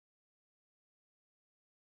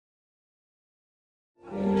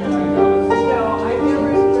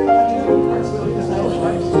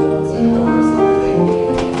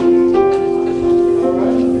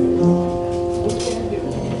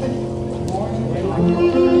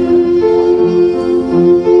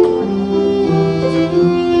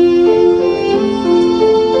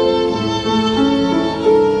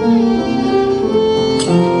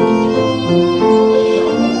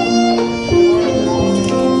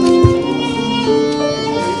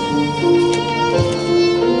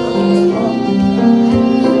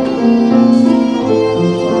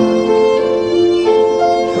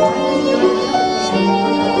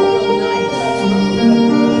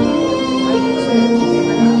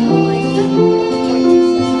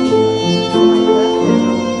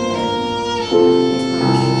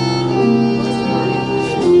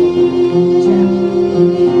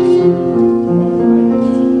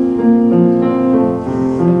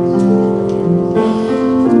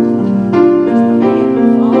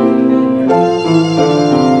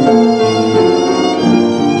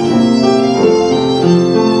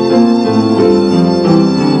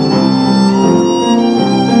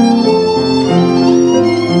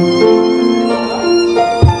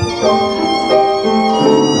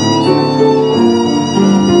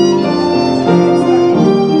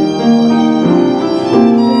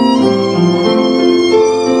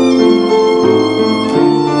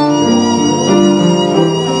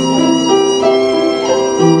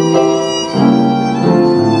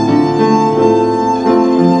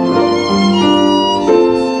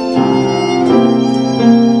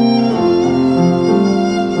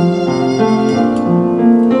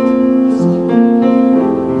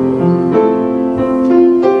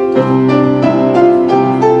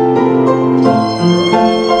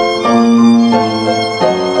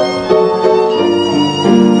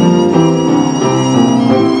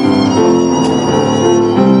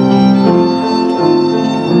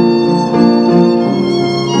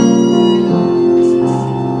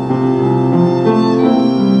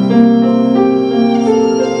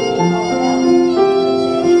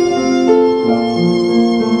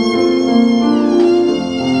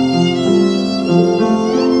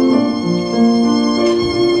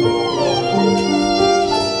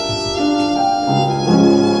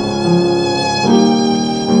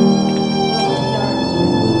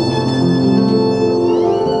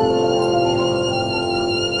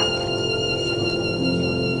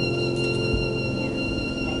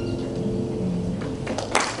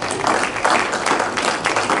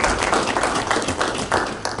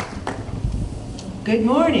Good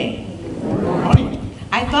morning. Good morning.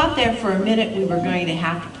 I thought there for a minute we were going to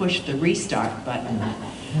have to push the restart button.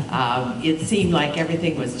 It seemed like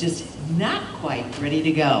everything was just not quite ready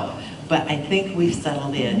to go, but I think we've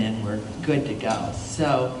settled in and we're good to go.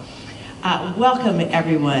 So, welcome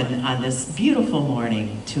everyone on this beautiful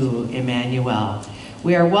morning to Emmanuel.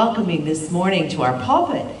 We are welcoming this morning to our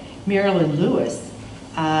pulpit Marilyn Lewis,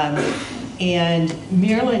 and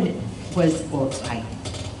Marilyn was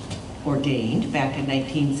ordained back in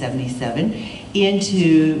 1977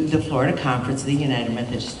 into the Florida Conference of the United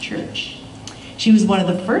Methodist Church. She was one of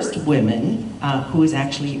the first women who was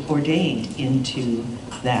actually ordained into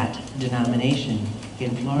that denomination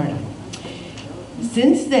in Florida.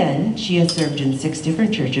 Since then, she has served in 6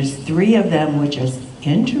 different churches, 3 of them which is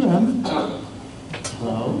interim.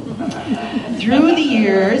 Hello. Through the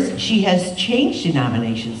years, she has changed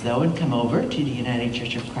denominations though and come over to the United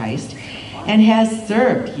Church of Christ and has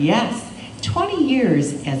served, yes, 20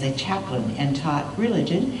 years as a chaplain and taught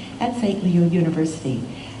religion at St. Leo University.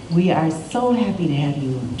 We are so happy to have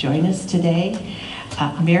you join us today.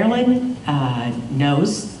 Marilyn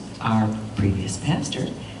knows our previous pastor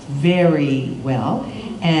very well,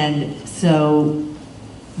 and so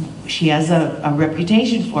she has a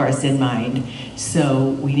reputation for us in mind,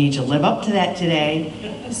 so we need to live up to that today.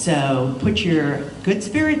 So put your good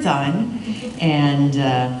spirits on and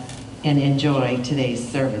enjoy today's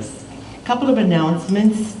service. A couple of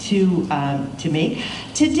announcements to make.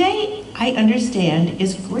 Today, I understand,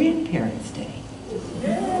 is Grandparents' Day.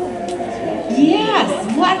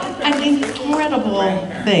 Yes, what an incredible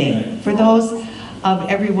thing for those of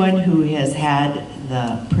everyone who has had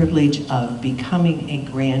the privilege of becoming a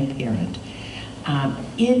grandparent.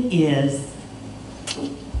 It is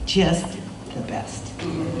just the best.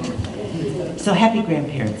 So happy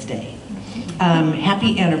Grandparents' Day.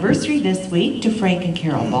 Happy anniversary this week to Frank and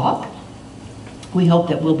Carol Balk. We hope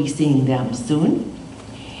that we'll be seeing them soon.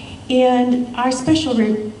 And our special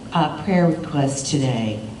prayer request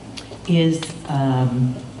today is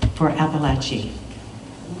for Appalachia,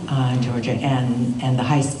 Georgia, and the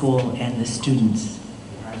high school and the students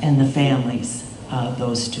and the families of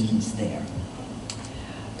those students there.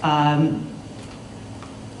 I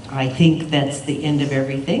think that's the end of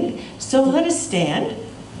everything. So let us stand.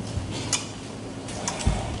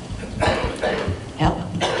 Help.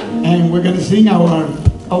 And we're going to sing our...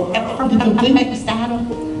 Oh,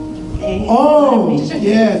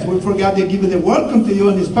 yes, we forgot to give you the welcome to you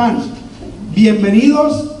in Spanish.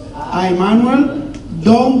 Bienvenidos a Emmanuel,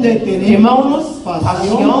 donde tenemos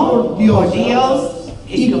pasión por Dios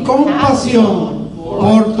y compasión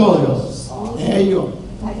por todos. There you go.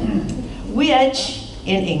 Which,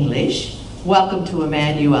 in English, welcome to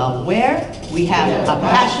Emmanuel, where we have a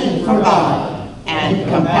passion for God and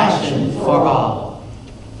compassion for all.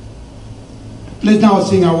 Let's now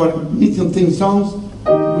sing our mission theme songs.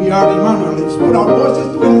 We are Emmanuel. Let's put our voices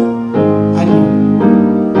together.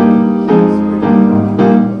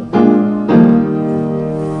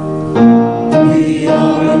 We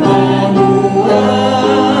are Emmanuel.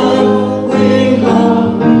 We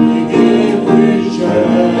love, we give, we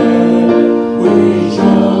share. We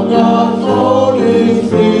show God's Holy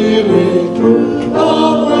Spirit through the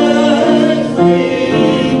ways we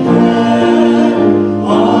pray.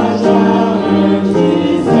 Our challenge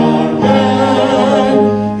is our hand.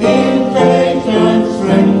 In faith and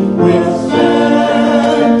strength we'll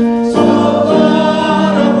stand. So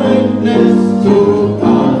that a witness to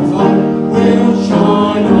God's light will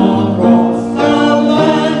shine across the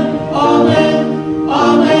land. Amen,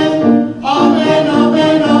 amen, amen,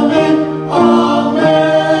 amen, amen, amen.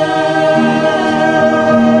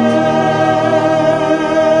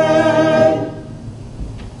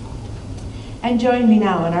 And join me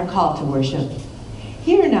now in our call to worship.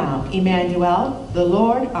 Hear now, Emmanuel, the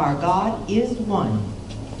Lord our God is one.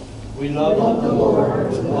 We love the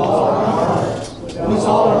Lord with all our heart, with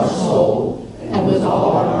all our soul, and with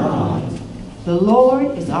all our mind. The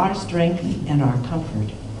Lord is our strength and our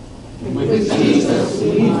comfort. With Jesus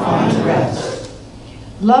we find rest.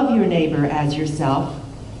 Love your neighbor as yourself.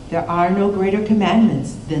 There are no greater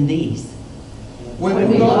commandments than these. When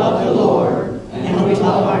we love the Lord and we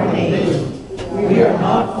love our neighbor, we are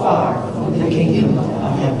not far from the kingdom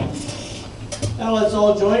of heaven. Now let's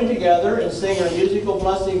all join together and sing our musical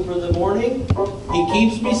blessing for the morning. He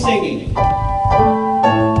keeps me singing.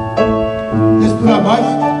 Let's put our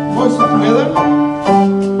voices together.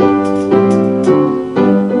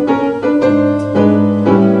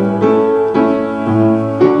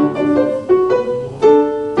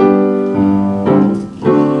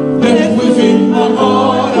 Let we sing the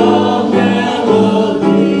Lord of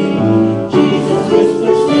melody. Jesus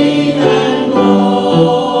whispers sweet and low.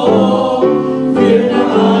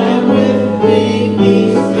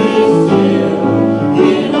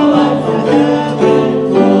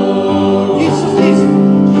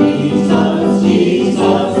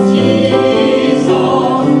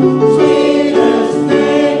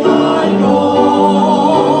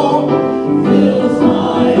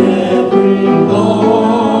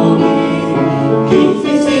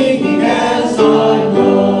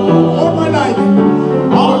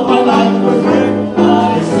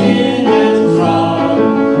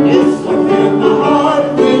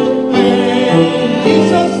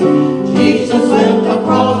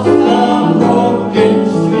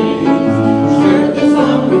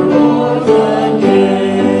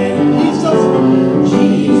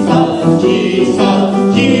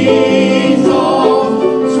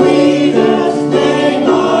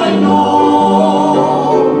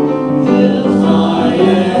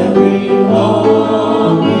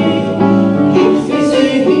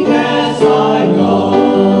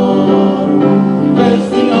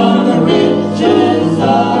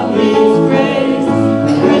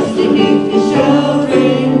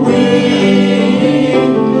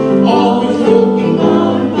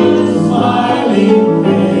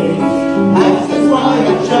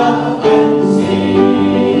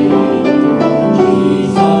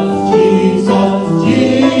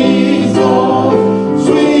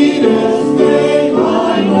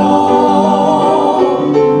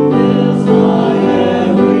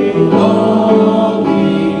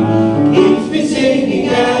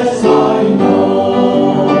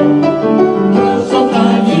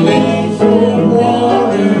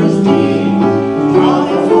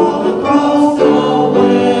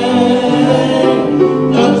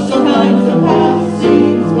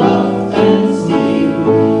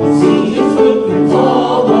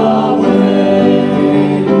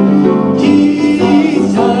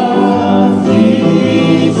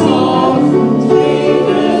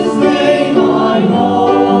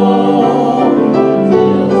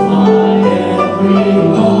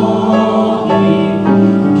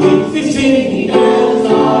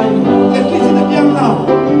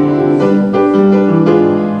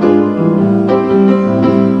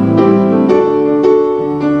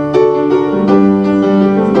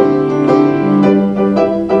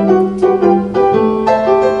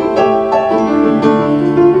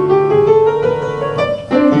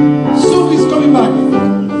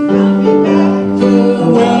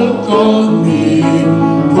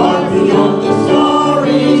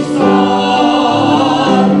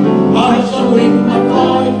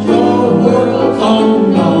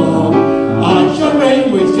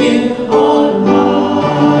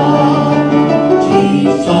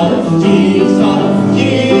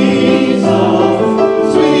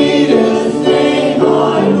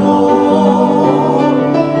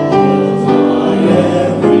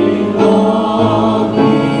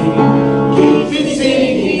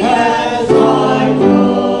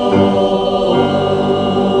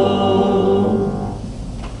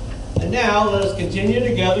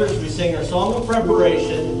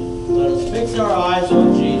 Let us fix our eyes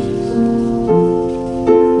on Jesus.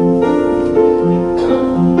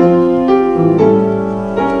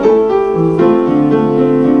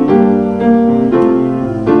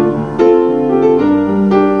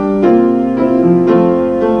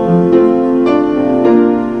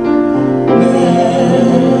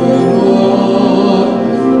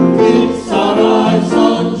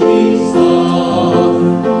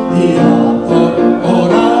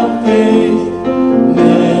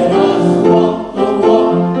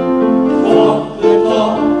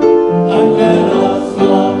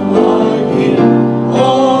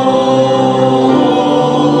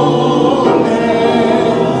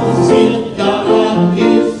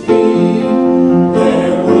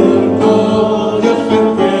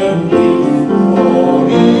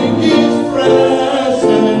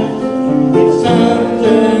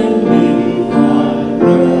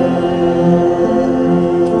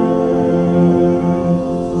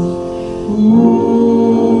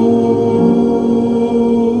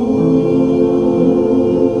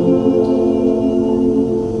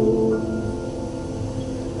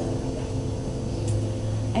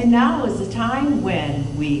 And now is the time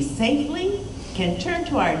when we safely can turn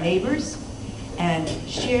to our neighbors and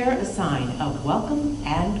share a sign of welcome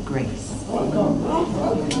and grace.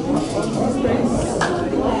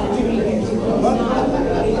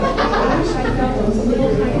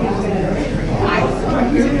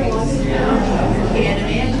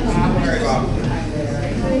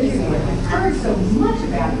 Heard so much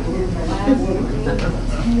about it in the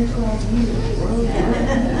last 10 or 12 years.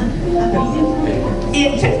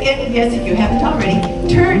 Yes, if you haven't already,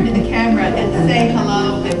 turn to the camera and say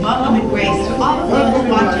hello and welcome and grace to all of those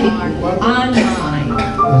watching online.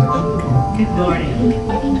 Good morning.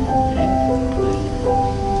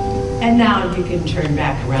 And now you can turn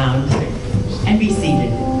back around and be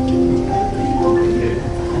seated.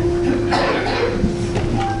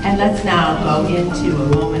 And let's now go into a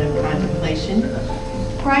moment of contemplation.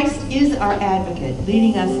 Christ is our advocate,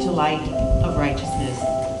 leading us to light of righteousness.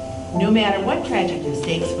 No matter what tragic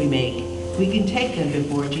mistakes we make, we can take them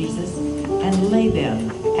before Jesus and lay them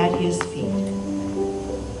at his feet.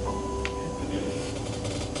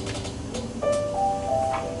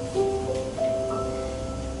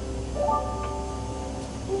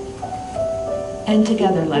 And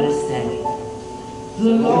together let us say,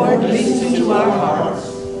 The Lord listens to our hearts,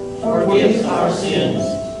 forgives our sins,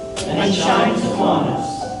 and shines upon us.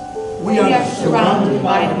 We are surrounded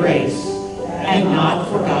by grace and not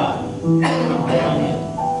forgotten.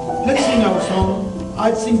 Amen. Let's sing our song,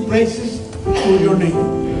 I sing praises to your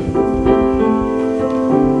name.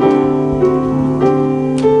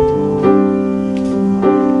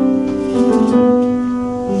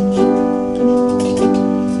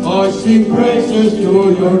 I sing praises to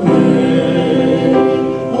your name,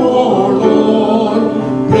 oh Lord,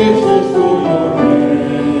 praises to your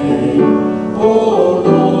name, oh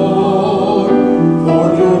Lord, for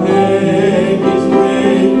your name is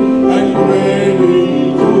great and greatly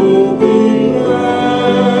to be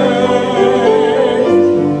praised.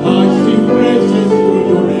 I sing praises to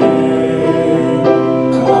your name,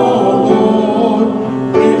 oh Lord,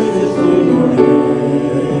 praises to your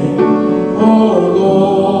name, oh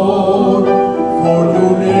Lord, for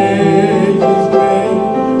your name is great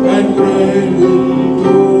and greatly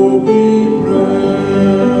to be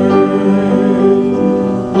praised.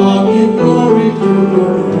 I give glory to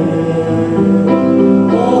your name,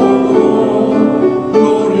 oh Lord,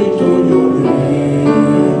 glory to your name,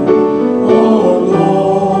 oh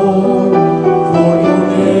Lord, for your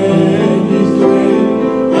name is great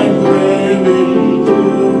and greatly to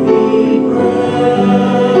be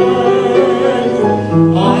praised.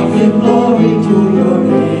 I give glory to your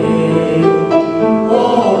name,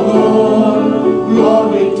 oh Lord,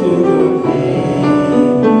 glory to your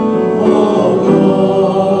name, oh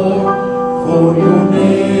Lord, for your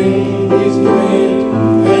name is great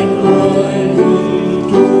and greatly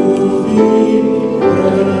to be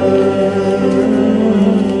praised.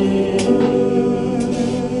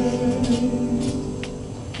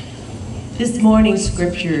 This morning's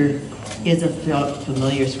scripture is a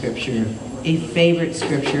familiar scripture, a favorite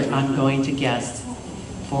scripture I'm going to guess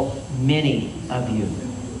for many of you.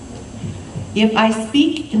 If I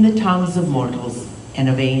speak in the tongues of mortals and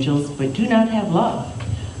of angels, but do not have love,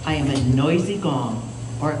 I am a noisy gong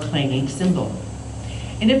or a clanging cymbal.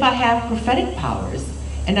 And if I have prophetic powers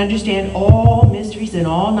and understand all mysteries and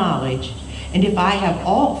all knowledge, and if I have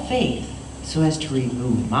all faith so as to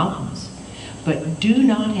remove mountains, but do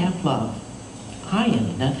not have love, I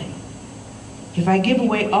am nothing. If I give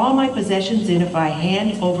away all my possessions and if I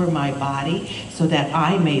hand over my body so that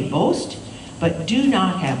I may boast, but do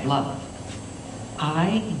not have love,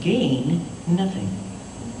 I gain nothing.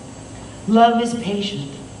 Love is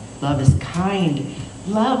patient. Love is kind.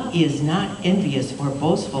 Love is not envious or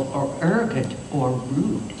boastful or arrogant or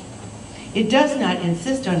rude. It does not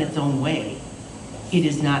insist on its own way. It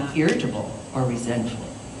is not irritable or resentful.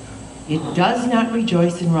 It does not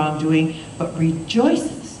rejoice in wrongdoing, but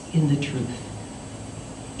rejoices in the truth.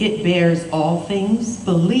 It bears all things,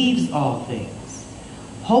 believes all things,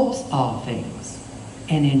 hopes all things,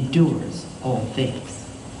 and endures all things.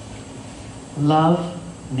 Love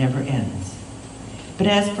never ends. But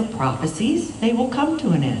as for prophecies, they will come to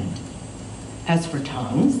an end. As for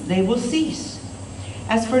tongues, they will cease.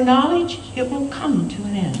 As for knowledge, it will come to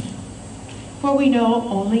an end. For we know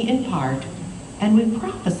only in part, and we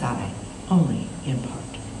prophesy only in part.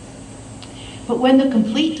 But when the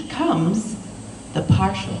complete comes, the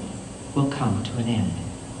partial will come to an end.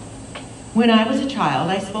 When I was a child,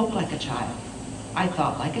 I spoke like a child. I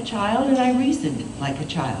thought like a child, and I reasoned like a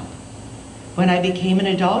child. When I became an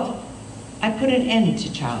adult, I put an end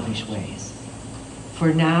to childish ways.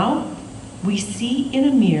 For now, we see in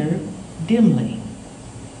a mirror dimly,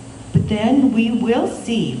 but then we will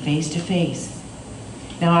see face to face.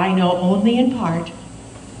 Now I know only in part,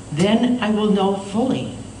 then I will know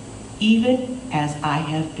fully, even as I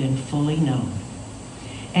have been fully known.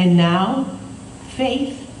 And now,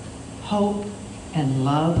 faith, hope, and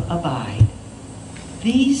love abide.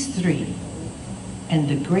 These three, and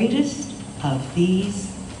the greatest of these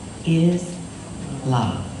is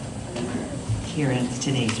love. Here ends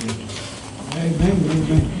today's reading. Amen,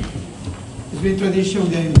 amen. It's been tradition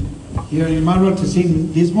here in Emmanuel to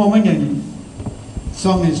sing this moment and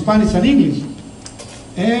song in Spanish and English.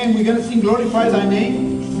 And we're going to sing Glorify Thy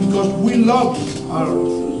Name because we love our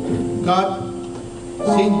God.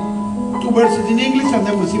 Sing 2 verses in English and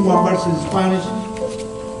then we sing 1 verse in Spanish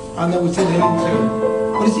and then we sing the English.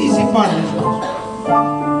 But it's easy part in this one.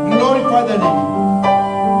 Glorify Thy Name.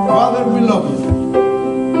 Father, we love you.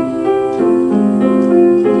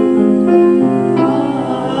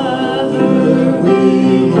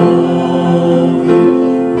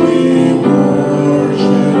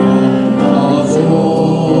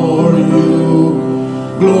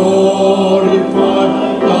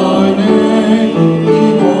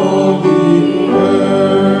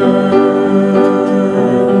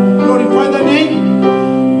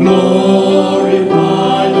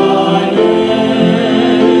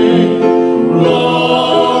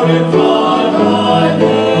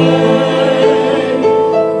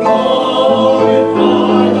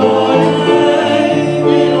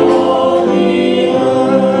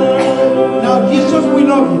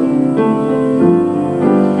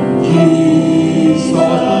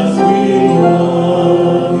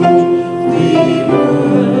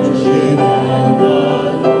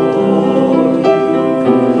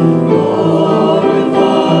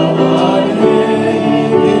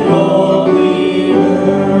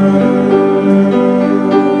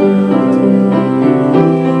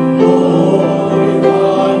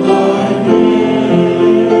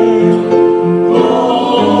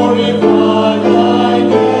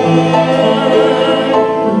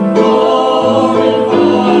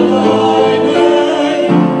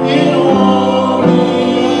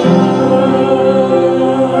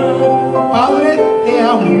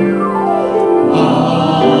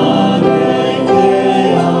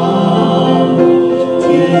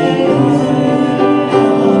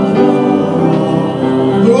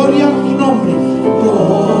 Gloria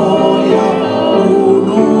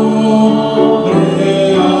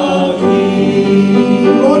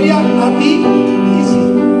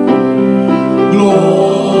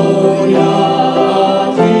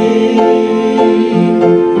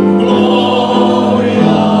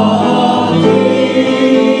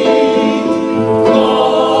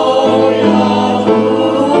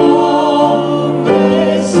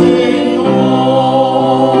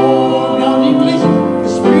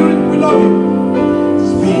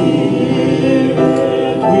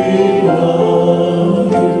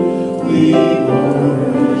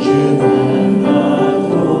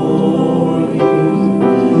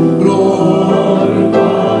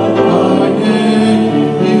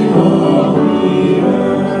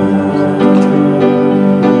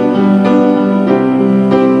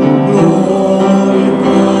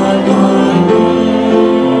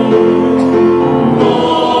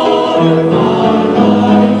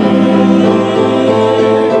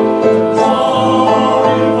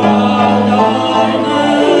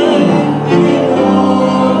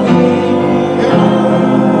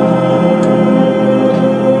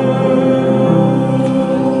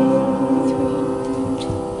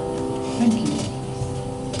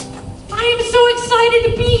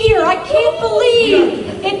I can't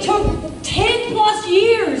believe it took 10 plus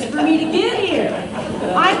years for me to get here.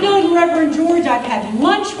 I've known Reverend George. I've had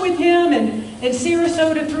lunch with him in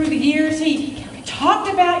Sarasota through the years. He talked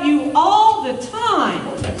about you all the time.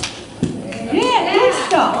 Yeah, good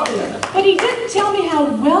stuff. But he didn't tell me how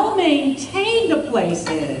well maintained the place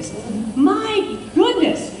is. My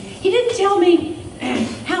goodness. He didn't tell me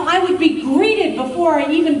how I would be greeted before I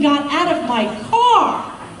even got out of my car.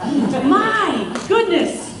 My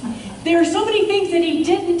goodness. There are so many things that he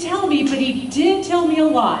didn't tell me, but he did tell me a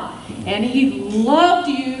lot. And he loved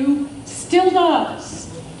you, still does,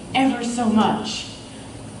 ever so much.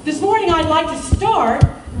 This morning I'd like to start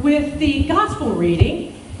with the gospel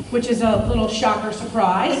reading, which is a little shocker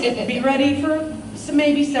surprise. Be ready for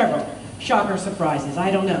maybe several shocker surprises, I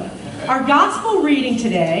don't know. Our gospel reading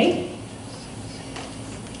today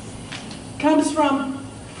comes from,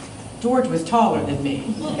 George was taller than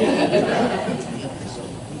me.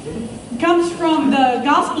 Comes from the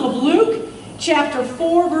Gospel of Luke, chapter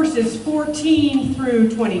 4, verses 14 through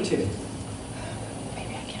 22.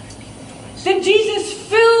 Then Jesus,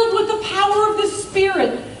 filled with the power of the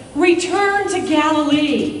Spirit, returned to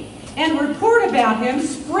Galilee, and report about him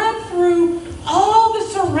spread through all the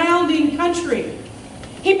surrounding country.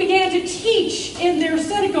 He began to teach in their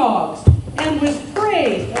synagogues and was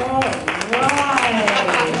praised. All right.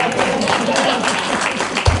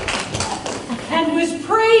 And was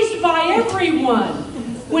praised by everyone.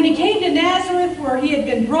 When he came to Nazareth, where he had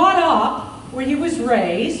been brought up, where he was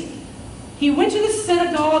raised, he went to the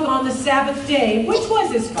synagogue on the Sabbath day, which was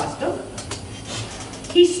his custom.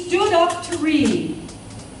 He stood up to read,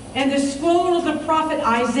 and the scroll of the prophet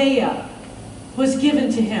Isaiah was given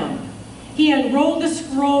to him. He unrolled the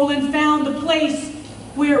scroll and found the place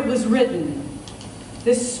where it was written,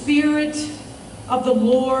 "The Spirit of the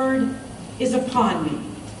Lord is upon me,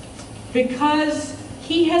 because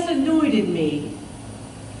he has anointed me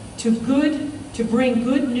to bring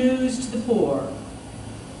good news to the poor.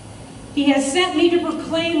 He has sent me to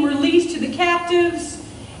proclaim release to the captives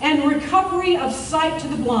and recovery of sight to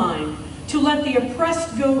the blind, to let the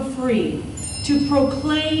oppressed go free, to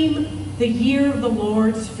proclaim the year of the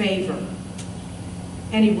Lord's favor."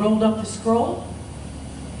 And he rolled up the scroll,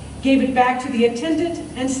 gave it back to the attendant,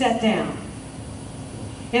 and sat down.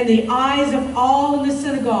 And the eyes of all in the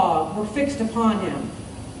synagogue were fixed upon him.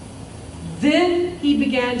 Then he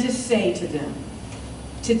began to say to them,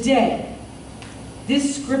 "Today,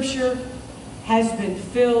 this scripture has been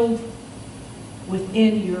filled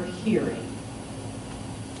within your hearing."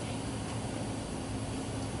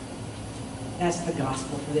 That's the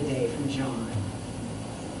gospel for the day from John.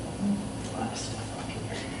 A lot of stuff up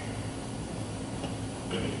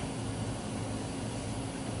here.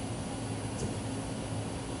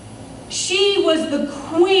 She was the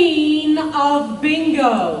queen of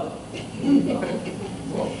bingo.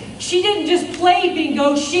 She didn't just play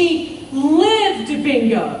bingo, she lived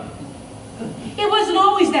bingo. It wasn't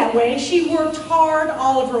always that way. She worked hard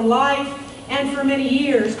all of her life, and for many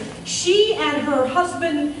years. She and her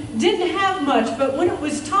husband didn't have much, but when it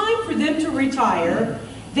was time for them to retire,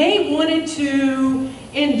 they wanted to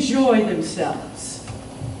enjoy themselves.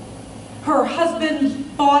 Her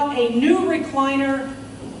husband bought a new recliner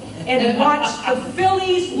and watched the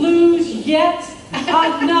Phillies lose yet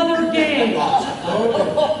another game.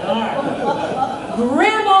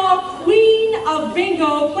 Grandma, queen of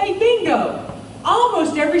bingo, played bingo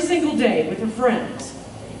almost every single day with her friends.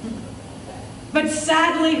 But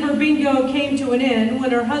sadly, her bingo came to an end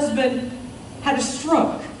when her husband had a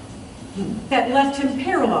stroke that left him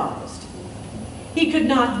paralyzed. He could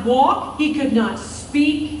not walk, he could not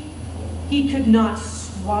speak, he could not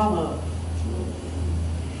swallow.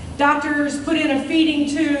 Doctors put in a feeding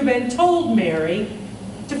tube and told Mary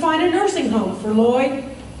to find a nursing home for Lloyd,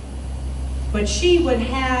 but she would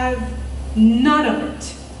have none of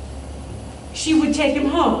it. She would take him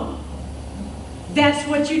home. "That's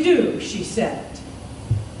what you do," she said.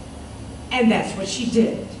 And that's what she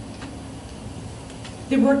did.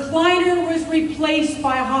 The recliner was replaced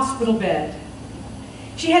by a hospital bed.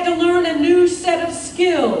 She had to learn a new set of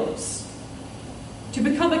skills to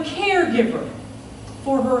become a caregiver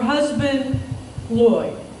for her husband,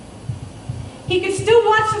 Lloyd. He could still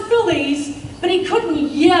watch the Phillies, but he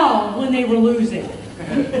couldn't yell when they were losing.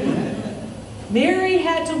 Mary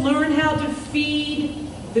had to learn how to feed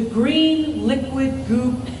the green liquid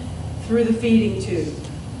goop through the feeding tube.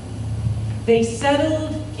 They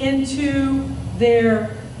settled into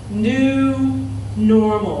their new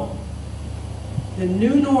normal. The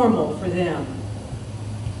new normal for them.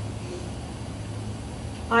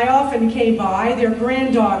 I often came by. Their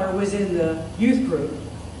granddaughter was in the youth group.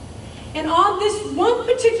 And on this one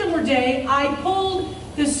particular day, I pulled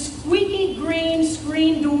the squeaky green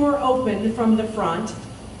screen door open from the front.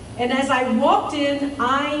 And as I walked in,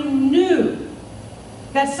 I knew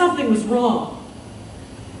that something was wrong.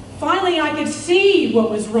 Finally, I could see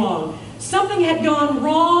what was wrong. Something had gone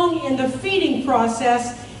wrong in the feeding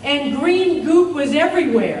process, and green goop was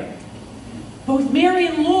everywhere. Both Mary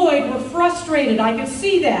and Lloyd were frustrated. I could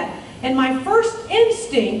see that. And my first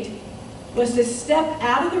instinct was to step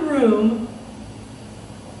out of the room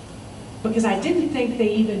because I didn't think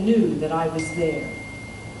they even knew that I was there.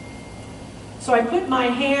 So I put my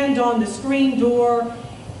hand on the screen door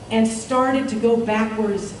and started to go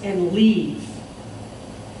backwards and leave.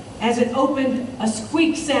 As it opened, a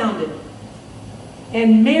squeak sounded,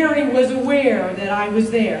 and Mary was aware that I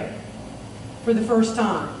was there for the first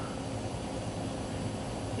time.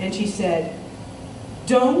 And she said,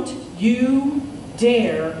 "Don't you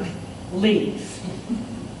dare leave."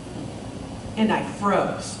 And I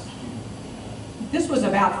froze. This was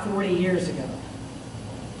about 40 years ago.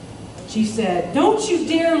 She said, "Don't you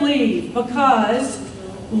dare leave, because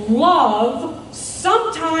love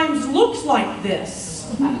sometimes looks like this."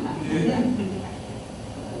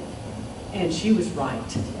 And she was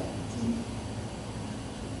right.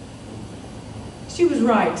 She was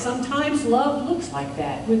right. Sometimes love looks like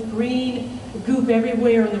that, with green goop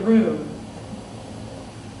everywhere in the room.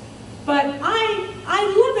 But I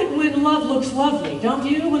love it when love looks lovely, don't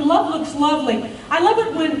you? When love looks lovely. I love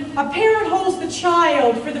it when a parent holds the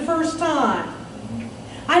child for the first time.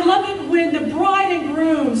 I love it when the bride and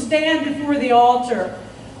groom stand before the altar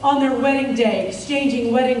on their wedding day,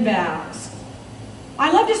 exchanging wedding vows.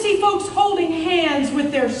 I love to see folks holding hands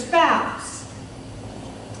with their spouse.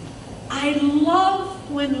 I love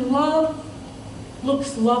when love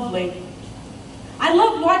looks lovely. I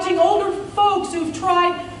love watching older folks who've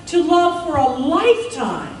tried to love for a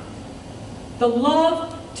lifetime. The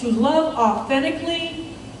love to love authentically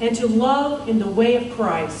and to love in the way of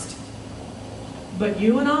Christ. But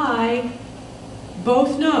you and I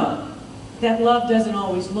both know that love doesn't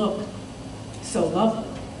always look so lovely,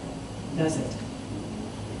 does it?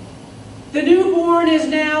 The newborn is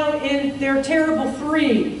now in their terrible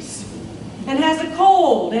threes and has a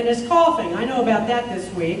cold and is coughing. I know about that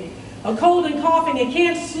this week. A cold and coughing and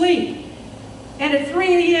can't sleep. And at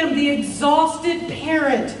 3 a.m., the exhausted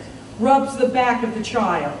parent rubs the back of the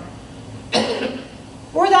child.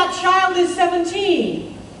 Or that child is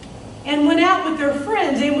 17 and went out with their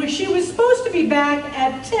friends, and she was supposed to be back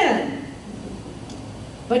at 10.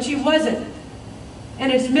 But she wasn't.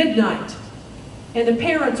 And it's midnight. And the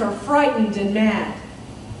parents are frightened and mad.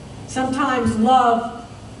 Sometimes love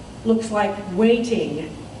looks like waiting,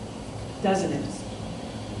 doesn't it?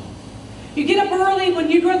 You get up early when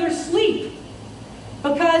you'd rather sleep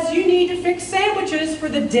because you need to fix sandwiches for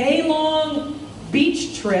the day-long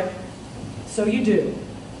beach trip. So you do.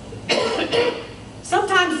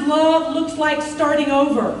 Sometimes love looks like starting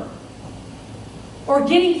over, or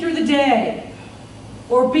getting through the day,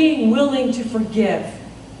 or being willing to forgive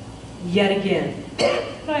yet again.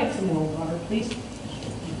 Could I have some more water, please?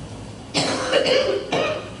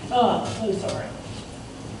 Oh, so sorry.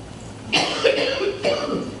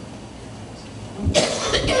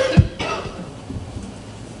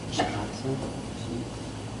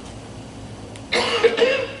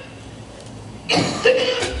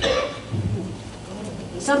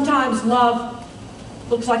 Sometimes love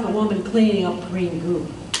looks like a woman cleaning up green goop.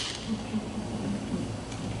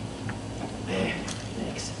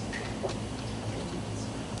 Thanks.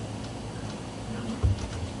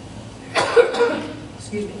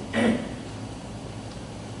 Excuse me.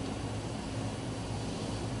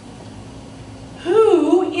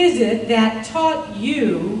 Who is it that taught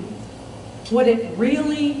you what it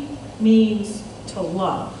really means to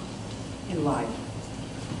love in life?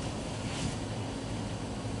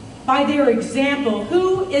 By their example,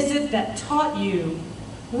 who is it that taught you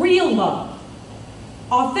real love,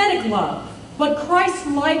 authentic love, what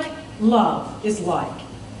Christ-like love is like?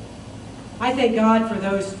 I thank God for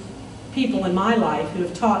those people in my life who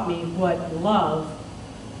have taught me what love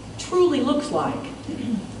truly looks like.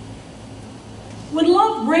 When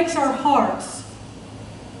love breaks our hearts,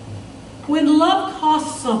 when love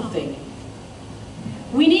costs something,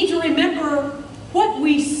 we need to remember what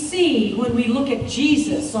we see when we look at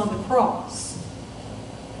Jesus on the cross.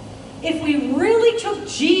 If we really took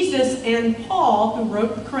Jesus and Paul, who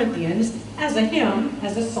wrote Corinthians, as a hymn,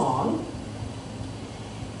 as a song,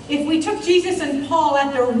 if we took Jesus and Paul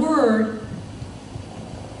at their word,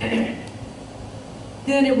 then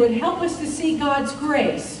it would help us to see God's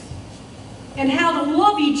grace and how to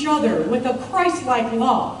love each other with a Christ-like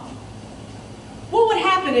love. What What would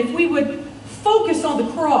happen if we would focus on the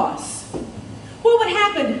cross? What would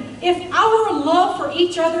happen if our love for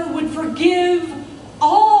each other would forgive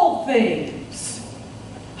all things,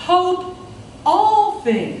 hope all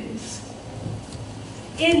things,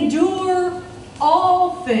 endure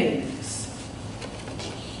all things?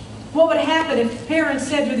 What would happen if parents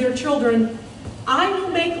said to their children, I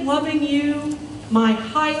will make loving you my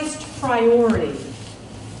highest priority,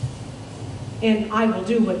 and I will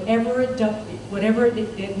do whatever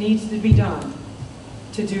it needs to be done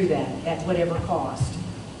to do that at whatever cost?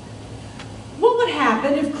 What would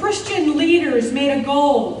happen if Christian leaders made a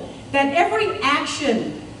goal that every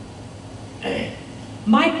action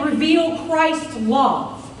might reveal Christ's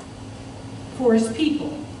love for his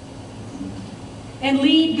people and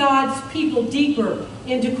lead God's people deeper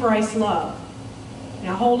into Christ's love?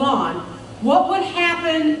 Now hold on. What would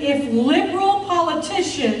happen if liberal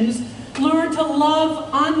politicians learned to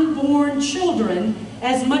love unborn children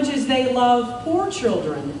as much as they love poor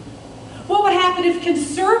children? What would happen if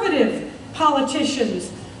conservative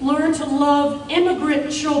politicians learned to love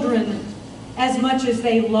immigrant children as much as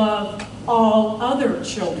they love all other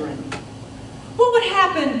children? What would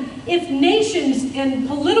happen if nations and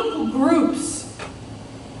political groups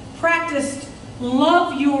practiced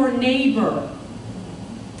love your neighbor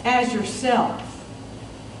as yourself?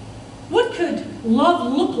 What could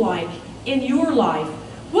love look like in your life?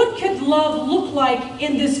 What could love look like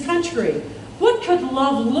in this country? What could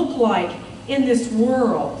love look like in this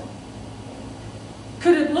world?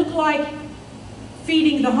 Could it look like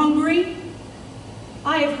feeding the hungry?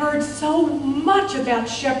 I have heard so much about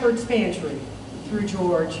Shepherd's Pantry through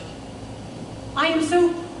George. I am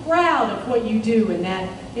so proud of what you do in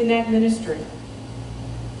that ministry.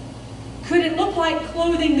 Could it look like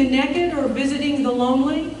clothing the naked or visiting the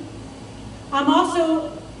lonely? I'm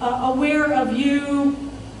also aware of you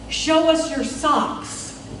show us your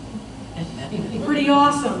socks. Pretty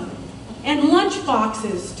awesome. And lunch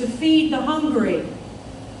boxes to feed the hungry.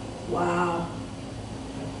 Wow.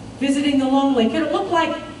 Visiting the lonely. Could it look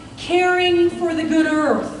like caring for the good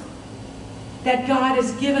earth that God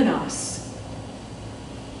has given us?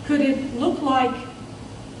 Could it look like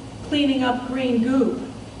cleaning up green goop?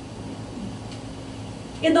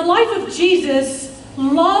 In the life of Jesus,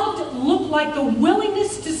 love looked like the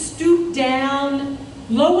willingness to stoop down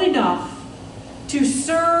low enough to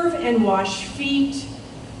serve and wash feet.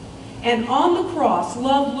 And on the cross,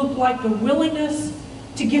 love looked like the willingness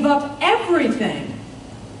to give up everything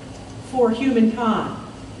for humankind.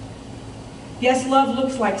 Yes, love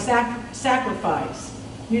looks like sacrifice.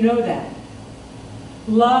 You know that.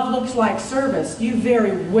 Love looks like service. You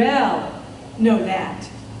very well know that.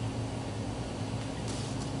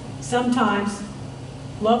 Sometimes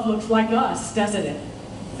love looks like us, doesn't it?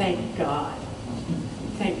 Thank God.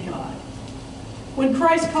 Thank God. When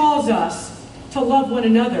Christ calls us to love one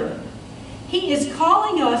another, he is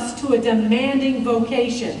calling us to a demanding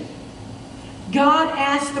vocation. God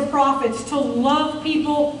asked the prophets to love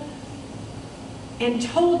people and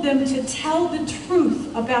told them to tell the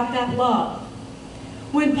truth about that love.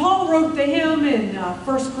 When Paul wrote the hymn in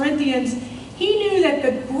 1 Corinthians, he knew that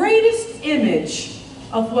the greatest image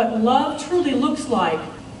of what love truly looks like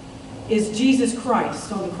is Jesus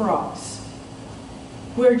Christ on the cross,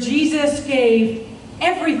 where Jesus gave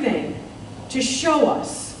everything to show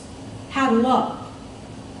us how to love.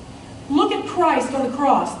 Look at Christ on the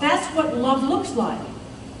cross. That's what love looks like.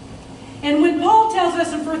 And when Paul tells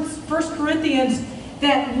us in 1 Corinthians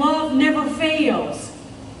that love never fails,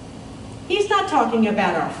 he's not talking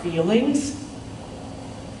about our feelings,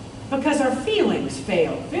 because our feelings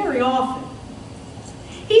fail very often.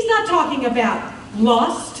 He's not talking about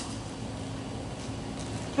lust,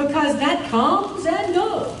 because that comes and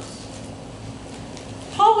goes.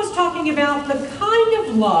 Paul was talking about the kind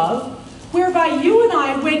of love whereby you and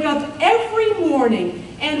I wake up every morning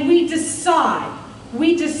and we decide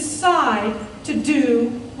to do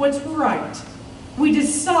what's right. We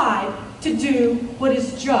decide to do what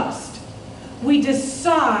is just. We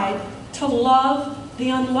decide to love the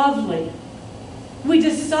unlovely. We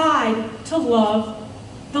decide to love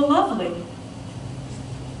the lovely.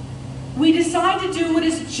 We decide to do what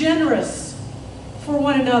is generous for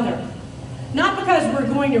one another. Not because we're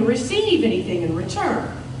going to receive anything in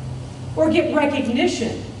return or get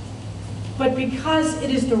recognition, but because it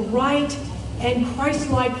is the right and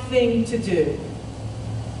Christ-like thing to do.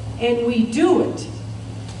 And we do it.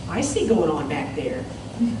 I see going on back there.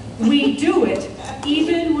 We do it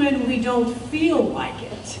even when we don't feel like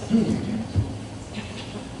it.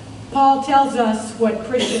 Paul tells us what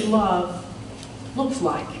Christian love looks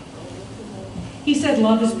like. He said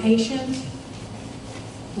love is patient,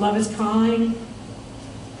 love is kind,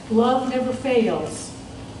 Love never fails.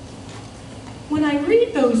 When I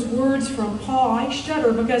read those words from Paul, I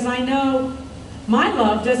shudder because I know my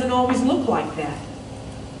love doesn't always look like that.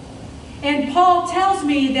 And Paul tells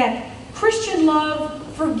me that Christian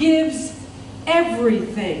love forgives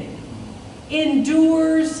everything,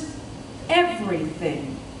 endures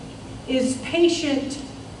everything, is patient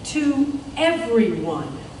to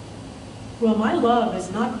everyone. Well, my love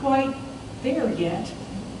is not quite there yet.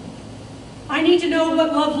 I need to know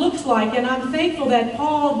what love looks like, and I'm thankful that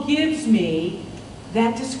Paul gives me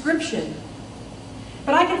that description.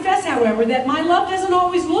 But I confess, however, that my love doesn't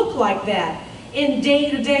always look like that in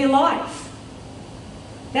day-to-day life.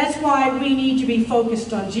 That's why we need to be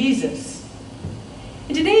focused on Jesus.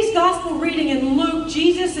 In today's gospel reading in Luke,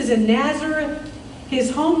 Jesus is in Nazareth,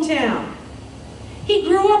 his hometown. He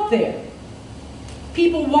grew up there.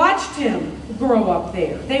 People watched him grow up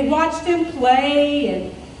there. They watched him play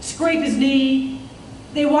and scrape his knee.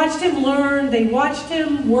 They watched him learn. They watched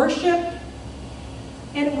him worship.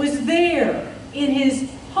 And it was there in his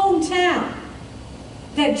hometown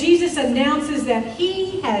that Jesus announces that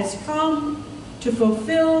he has come to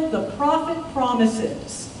fulfill the prophet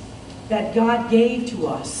promises that God gave to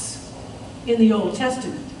us in the Old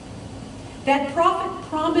Testament. That prophet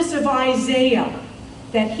promise of Isaiah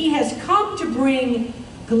that he has come to bring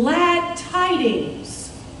glad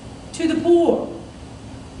tidings to the poor,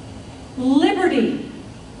 liberty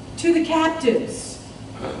to the captives,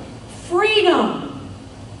 freedom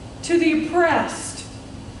to the oppressed.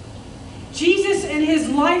 Jesus in his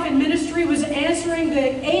life and ministry was answering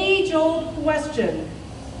the age-old question,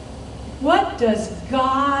 what does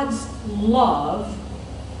God's love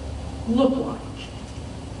look like?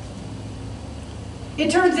 It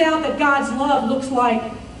turns out that God's love looks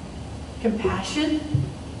like compassion.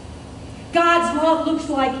 God's love looks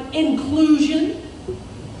like inclusion.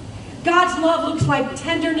 God's love looks like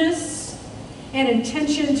tenderness and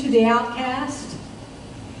attention to the outcast.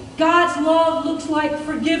 God's love looks like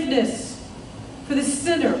forgiveness for the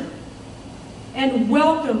sinner and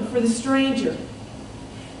welcome for the stranger.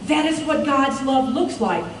 That is what God's love looks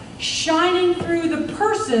like, shining through the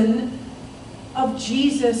person of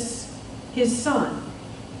Jesus, his son.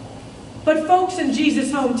 But folks in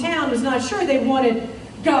Jesus' hometown was not sure they wanted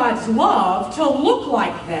God's love to look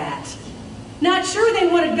like that. Not sure they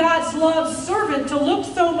wanted God's love servant to look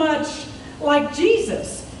so much like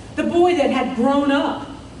Jesus, the boy that had grown up,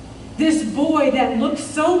 this boy that looked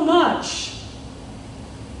so much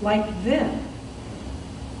like them.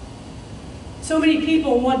 So many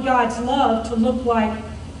people want God's love to look like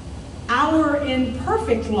our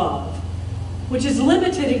imperfect love, which is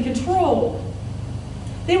limited and controlled.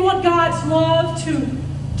 They want God's love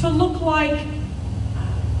to look like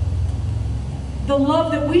the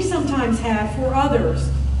love that we sometimes have for others.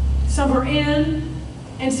 Some are in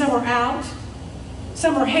and some are out.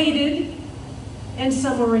 Some are hated and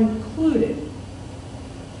some are included.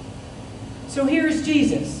 So here's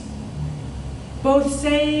Jesus, both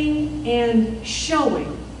saying and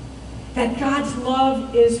showing that God's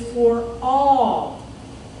love is for all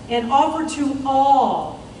and offered to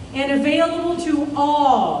all and available to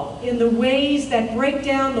all in the ways that break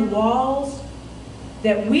down the walls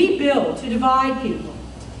that we build to divide people.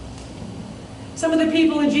 Some of the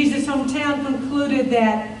people in Jesus' hometown concluded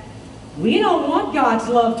that we don't want God's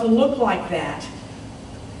love to look like that,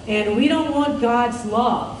 and we don't want God's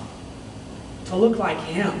love to look like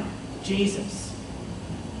him, Jesus.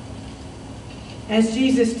 As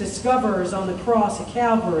Jesus discovers on the cross at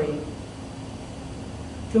Calvary,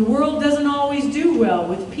 the world doesn't always do well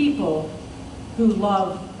with people who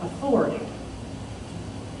love authority.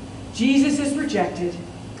 Jesus is rejected,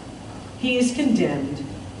 he is condemned,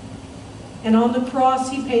 and on the cross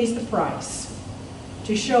he pays the price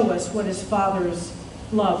to show us what his Father's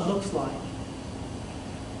love looks like.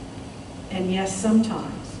 And yes,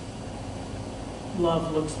 sometimes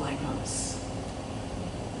love looks like us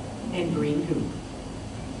and green goop.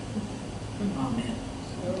 Amen.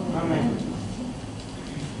 Amen.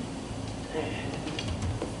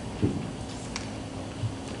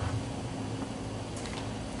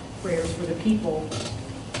 Prayers for the people.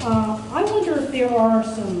 I wonder if there are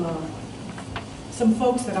some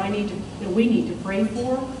folks that we need to pray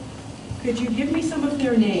for. Could you give me some of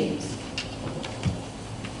their names?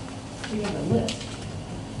 We have a list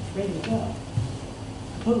ready to go.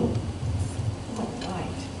 Boom. All right.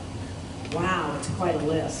 Wow, it's quite a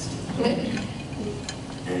list.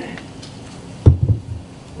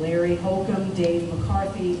 Larry Holcomb, Dave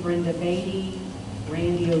McCarthy, Brenda Beatty,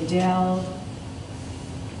 Randy Odell,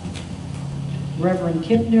 Reverend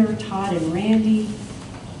Kipner, Todd and Randy,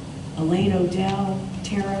 Elaine Odell,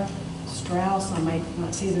 Tara Strauss, I might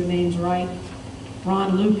not say their names right,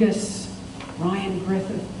 Ron Lucas, Ryan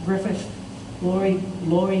Griffith, Lori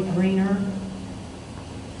Greener,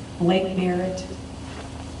 Blake Merritt,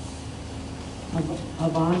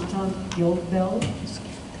 Avanta Gilbelt,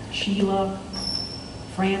 Sheila,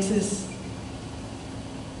 Francis,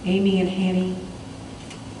 Amy and Hanny,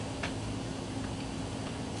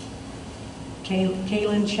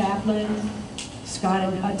 Kaylin Chaplin, Scott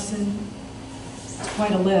and Hudson. It's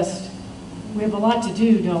quite a list. We have a lot to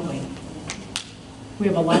do, don't we? We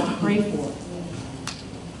have a lot to pray for.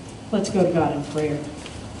 Let's go to God in prayer.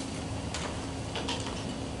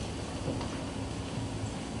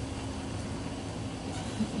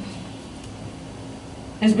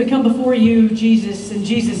 As we come before you, Jesus, in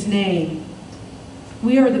Jesus' name,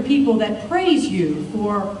 we are the people that praise you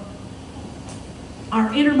for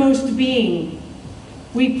our innermost being.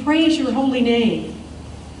 We praise your holy name.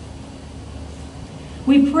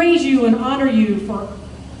 We praise you and honor you for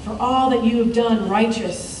all that you have done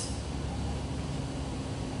righteous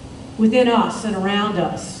within us and around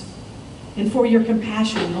us, and for your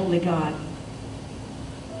compassion, holy God,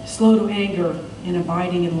 slow to anger and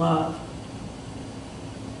abiding in love.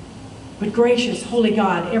 But gracious, holy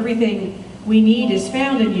God, everything we need is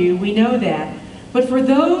found in you. We know that. But for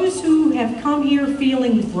those who have come here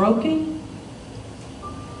feeling broken,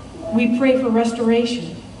 we pray for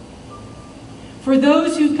restoration. For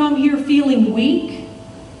those who come here feeling weak,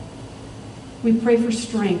 we pray for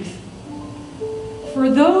strength. For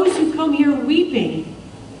those who come here weeping,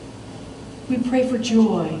 we pray for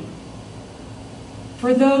joy.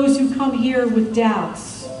 For those who come here with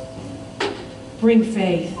doubts, bring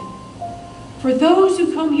faith. For those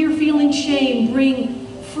who come here feeling shame, bring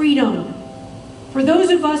freedom. For those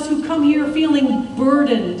of us who come here feeling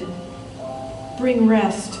burdened, bring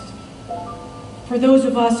rest. For those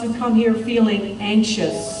of us who come here feeling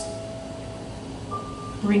anxious,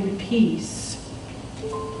 bring peace.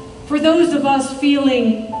 For those of us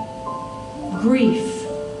feeling grief,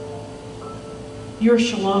 your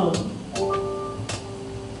shalom.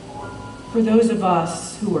 For those of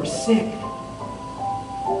us who are sick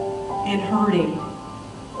and hurting,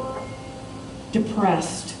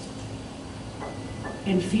 depressed,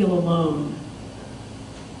 and feel alone,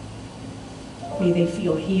 may they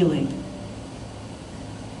feel healing.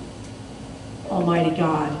 Almighty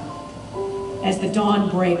God, as the dawn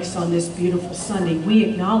breaks on this beautiful Sunday, we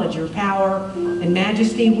acknowledge your power and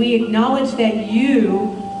majesty. We acknowledge that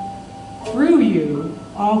you, through you,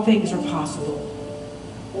 all things are possible.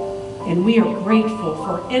 And we are grateful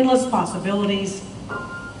for endless possibilities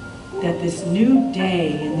that this new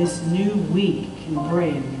day and this new week can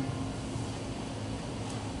bring.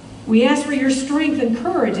 We ask for your strength and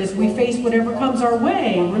courage as we face whatever comes our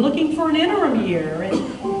way. We're looking for an interim year and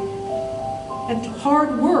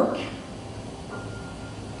hard work.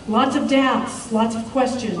 Lots of doubts, lots of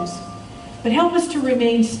questions. But help us to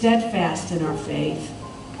remain steadfast in our faith,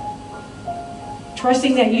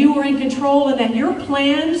 trusting that you are in control and that your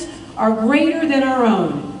plans are greater than our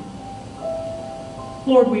own.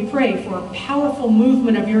 Lord, we pray for a powerful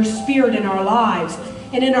movement of your Spirit in our lives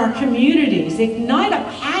and in our communities. Ignite a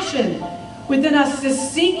passion within us to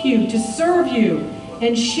seek you, to serve you,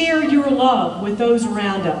 and share your love with those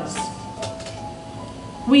around us.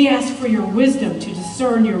 We ask for your wisdom to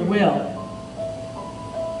discern your will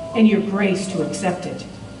and your grace to accept it,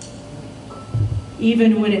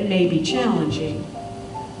 even when it may be challenging.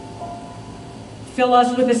 Fill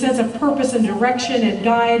us with a sense of purpose and direction and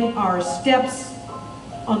guide our steps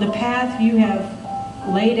on the path you have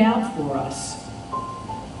laid out for us.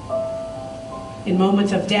 In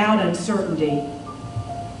moments of doubt and uncertainty,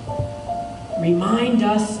 remind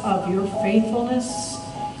us of your faithfulness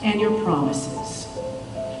and your promises,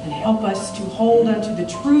 and help us to hold unto the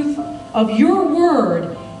truth of your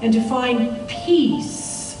word and to find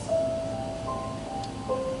peace,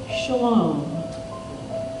 shalom,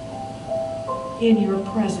 in your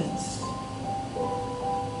presence.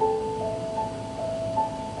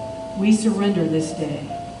 We surrender this day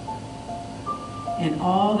and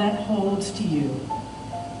all that holds to you,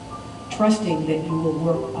 trusting that you will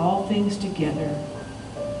work all things together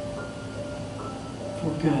for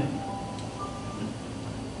good.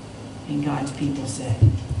 And God's people said,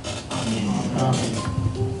 Amen.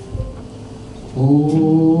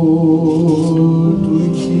 Oh,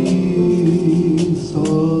 to Jesus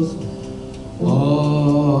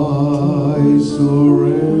I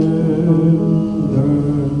surrender.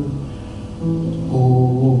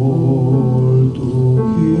 All to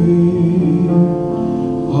Him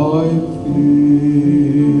I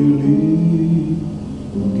freely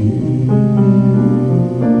give.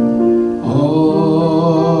 I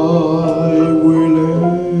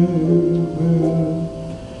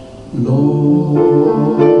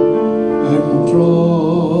Lord, and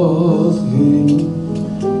trusting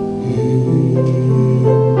in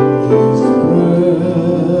His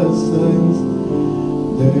presence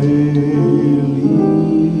daily.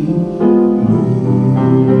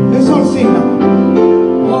 Let's all sing now.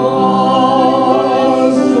 I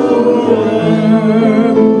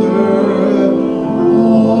surrender,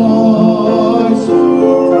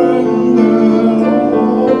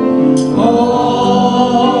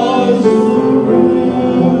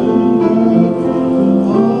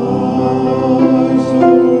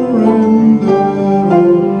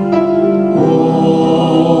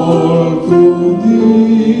 all to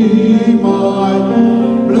Thee, my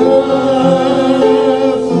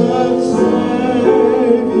blessed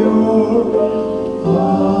Savior, I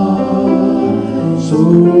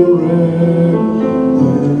surrender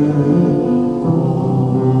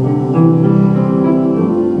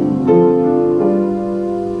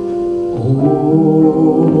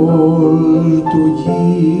all to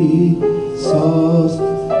Jesus.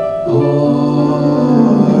 I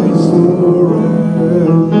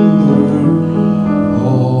surrender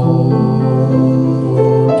all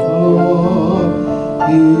at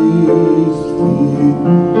His feet.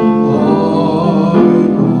 I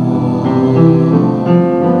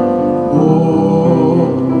bow,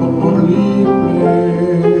 holy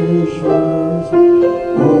pleasures,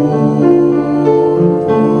 all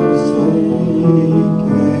forsaken.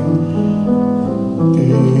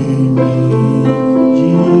 Take me,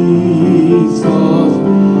 Jesus,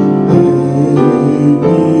 take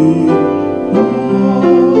me.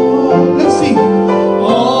 Let's sing. I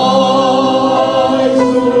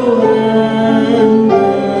surrender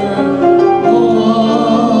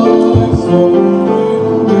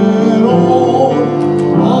all.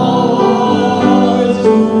 I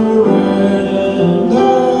surrender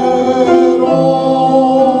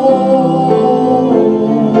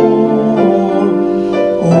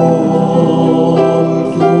all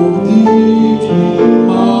to Thee,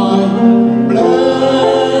 my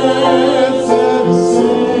blessed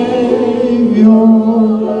Savior.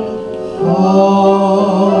 I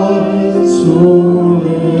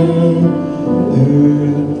surrender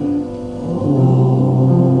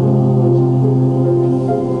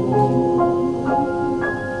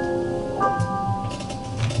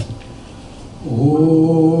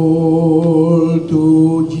all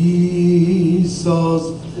to Jesus.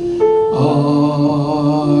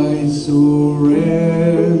 I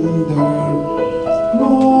surrender,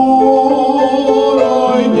 Lord, I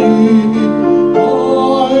give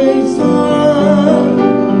myself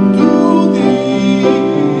to Thee.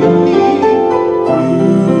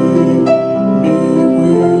 Fill me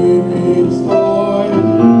with His light,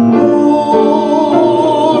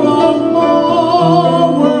 Lord, and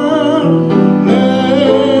power.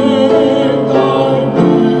 Let Thy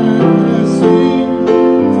blessing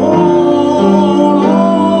fall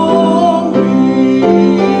on me.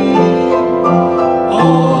 I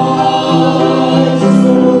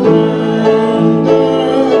surrender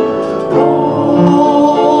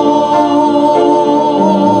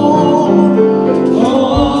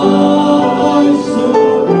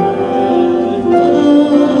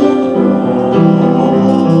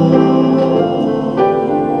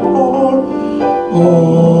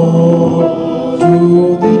all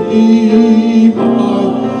to Thee, my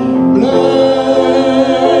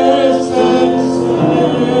blessed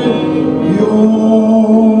Savior.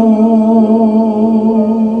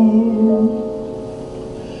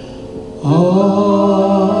 I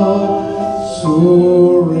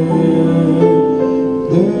surrender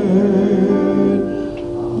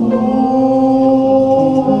all.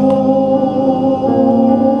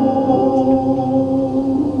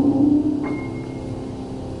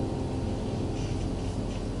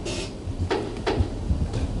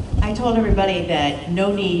 I told everybody that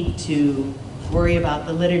no need to worry about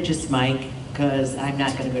the liturgist mic because I'm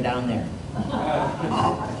not going to go down there.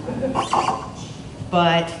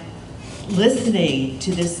 But listening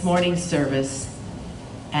to this morning's service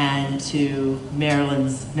and to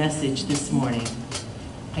Marilyn's message this morning,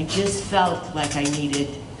 I just felt like I needed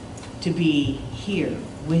to be here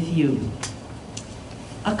with you.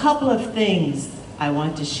 A couple of things I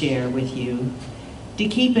want to share with you to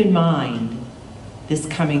keep in mind this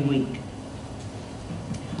coming week.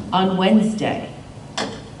 On Wednesday,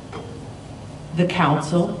 the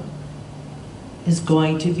council is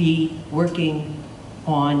going to be working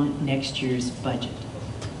on next year's budget.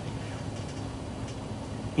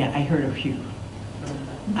 Yeah, I heard a few.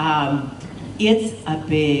 It's a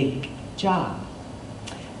big job.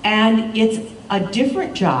 And it's a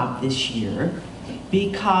different job this year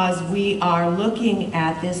because we are looking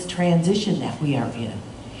at this transition that we are in.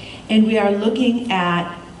 And we are looking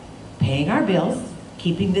at paying our bills,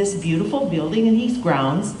 keeping this beautiful building and these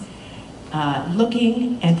grounds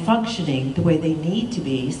looking and functioning the way they need to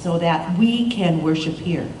be so that we can worship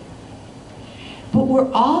here. But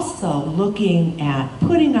we're also looking at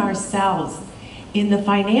putting ourselves in the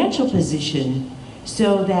financial position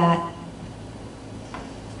so that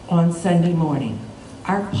on Sunday morning,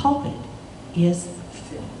 our pulpit is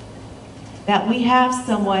filled. That we have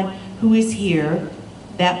someone who is here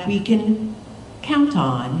that we can count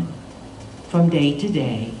on from day to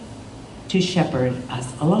day to shepherd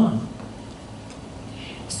us along.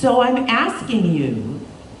 So I'm asking you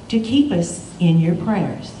to keep us in your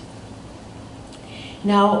prayers.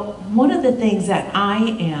 Now, one of the things that I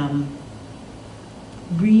am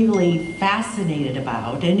really fascinated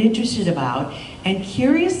about and interested about and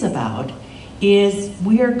curious about is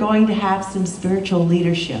we are going to have some spiritual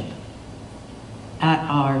leadership at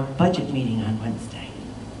our budget meeting on Wednesday.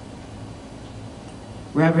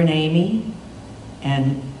 Reverend Amy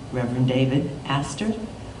and Reverend David Astor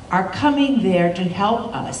are coming there to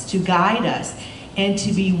help us, to guide us, and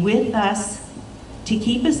to be with us, to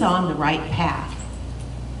keep us on the right path.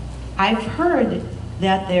 I've heard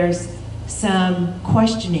that there's some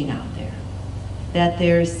questioning out there, that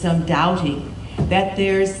there's some doubting, that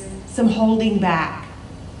there's some holding back,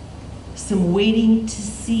 some waiting to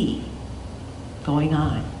see going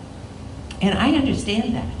on. And I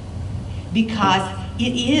understand that because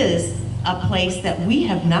it is a place that we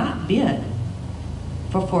have not been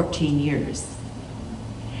for 14 years.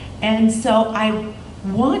 And so I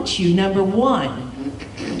want you, number one,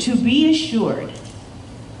 to be assured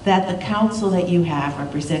that the council that you have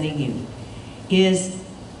representing you is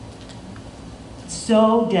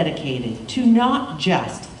so dedicated to not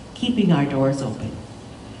just keeping our doors open,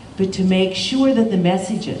 but to make sure that the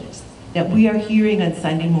messages that we are hearing on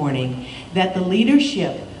Sunday morning, that the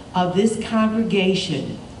leadership of this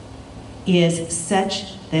congregation is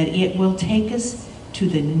such that it will take us to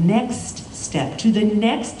the next step, to the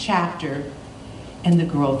next chapter and the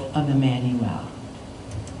growth of Emmanuel.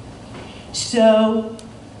 So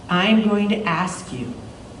I'm going to ask you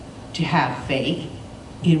to have faith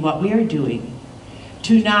in what we are doing,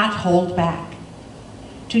 to not hold back,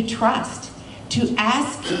 to trust, to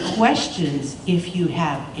ask questions if you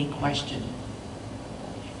have a question,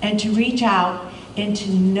 and to reach out and to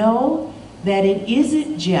know that it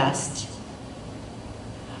isn't just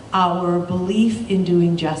our belief in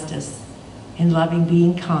doing justice, in loving,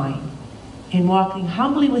 being kind, in walking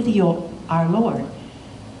humbly with our Lord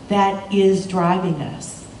that is driving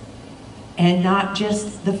us, and not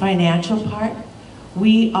just the financial part.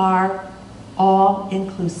 We are all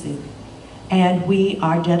inclusive, and we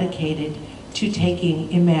are dedicated to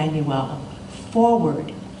taking Emmanuel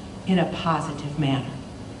forward in a positive manner.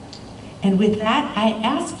 And with that, I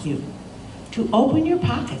ask you to open your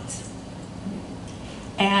pockets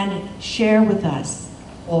and share with us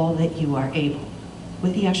all that you are able.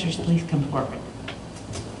 Would the ushers please come forward?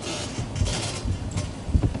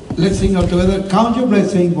 Let's sing all together. Count your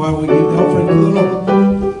blessing while we give the offering to the Lord.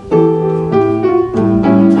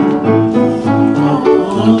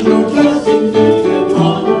 Count your blessings, take them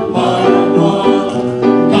one by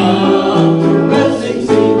one. Count your blessings,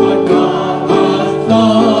 see what God has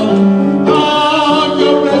done. Count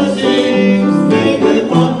your blessings, take them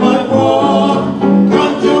one by one.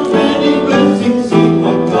 Count your many blessings, see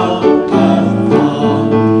what God has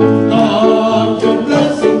done. Count your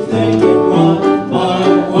blessings, take them one by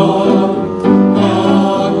one.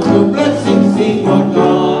 Count your blessings, see what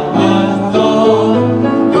God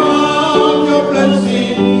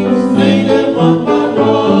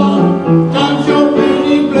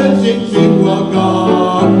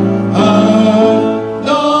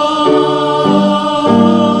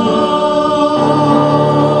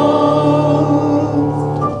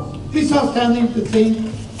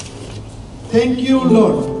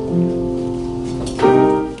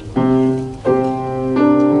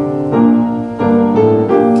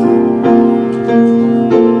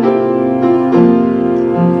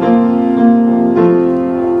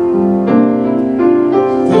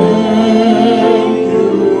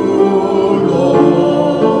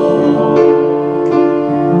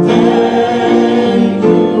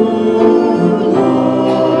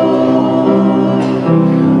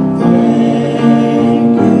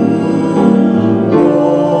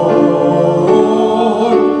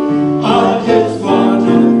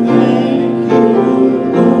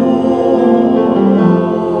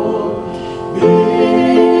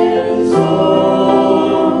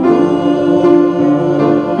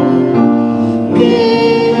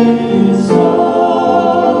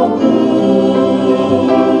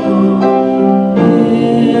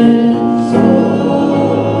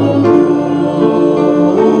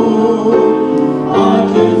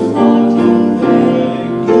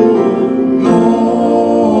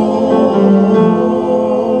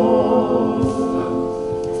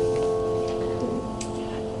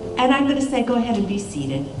I'm going to say, go ahead and be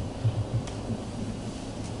seated.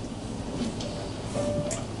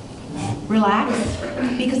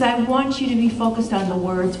 Relax, because I want you to be focused on the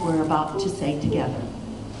words we're about to say together.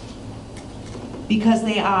 Because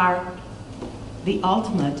they are the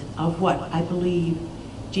ultimate of what I believe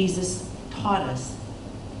Jesus taught us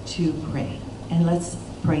to pray. And let's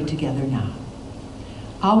pray together now.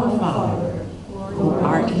 Our Father, who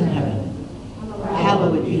art in heaven,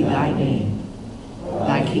 hallowed be thy name.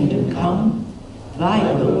 Thy kingdom come,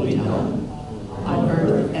 thy will be done, on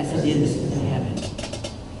earth as it is in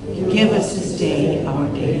heaven. Give us this day our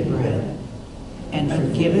daily bread, and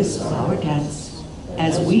forgive us our debts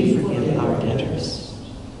as we forgive our debtors.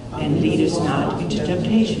 And lead us not into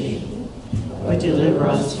temptation, but deliver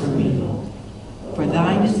us from evil. For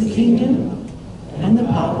thine is the kingdom, and the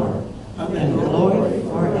power, and the glory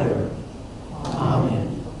forever. Amen.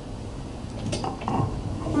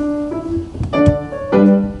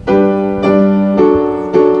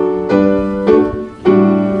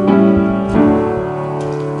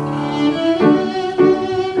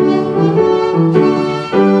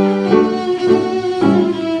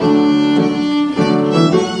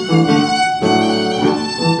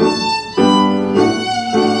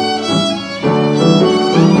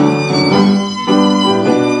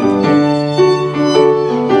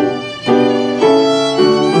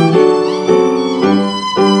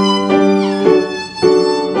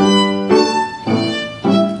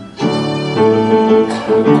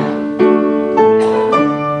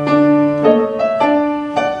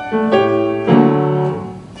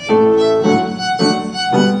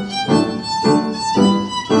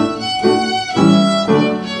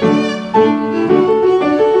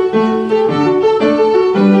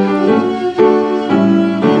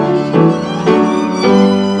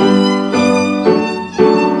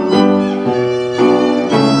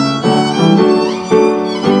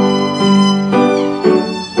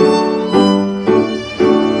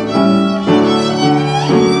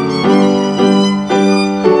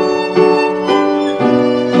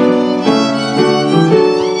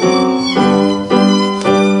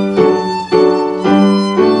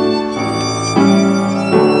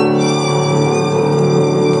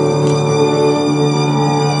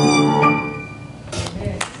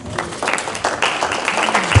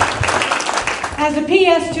 As a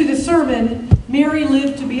PS to the sermon, Mary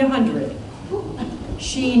lived to be 100.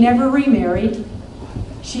 She never remarried.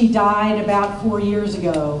 She died about 4 years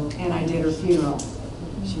ago, and I did her funeral.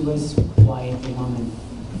 She was quite a woman.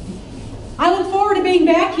 I look forward to being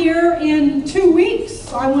back here in 2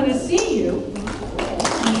 weeks. I want to see you.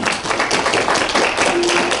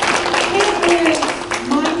 It is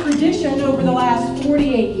my tradition over the last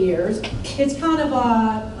 48 years. It's kind of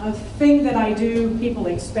a thing that I do, people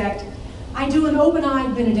expect. I do an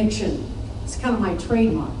open-eyed benediction. It's kind of my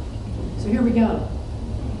trademark. So here we go.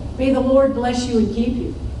 May the Lord bless you and keep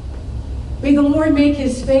you. May the Lord make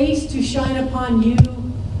his face to shine upon you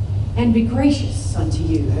and be gracious unto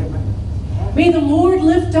you. Amen. May the Lord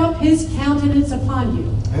lift up his countenance upon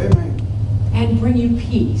you. Amen. And bring you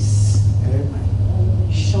peace. Amen.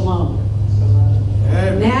 Shalom.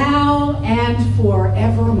 Amen. Now and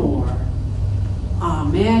forevermore.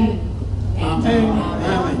 Amen. And Amen. amen.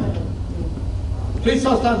 Amen. Please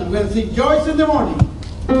all stand. We're going to sing Joyce in the Morning.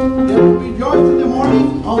 There will be joy in the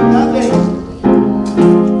morning on that day.